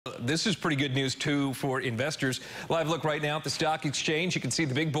This is pretty good news, too, for investors. Live look right now at the stock exchange. You can see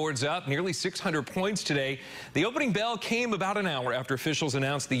the big board's up nearly 600 points today. The opening bell came about an hour after officials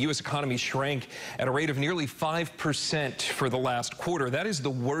announced the U.S. economy shrank at a rate of nearly 5% for the last quarter. That is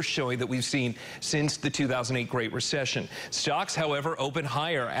the worst showing that we've seen since the 2008 Great Recession. Stocks, however, opened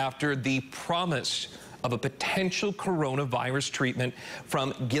higher after the promise of a potential coronavirus treatment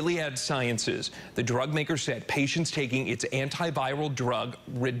from Gilead Sciences. The drug maker said patients taking its antiviral drug,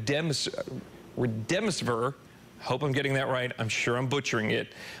 Remdesivir, hope I'm getting that right, I'm sure I'm butchering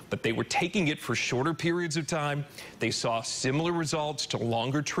it, but they were taking it for shorter periods of time. They saw similar results to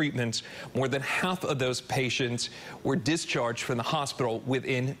longer treatments. More than half of those patients were discharged from the hospital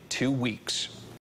within 2 weeks.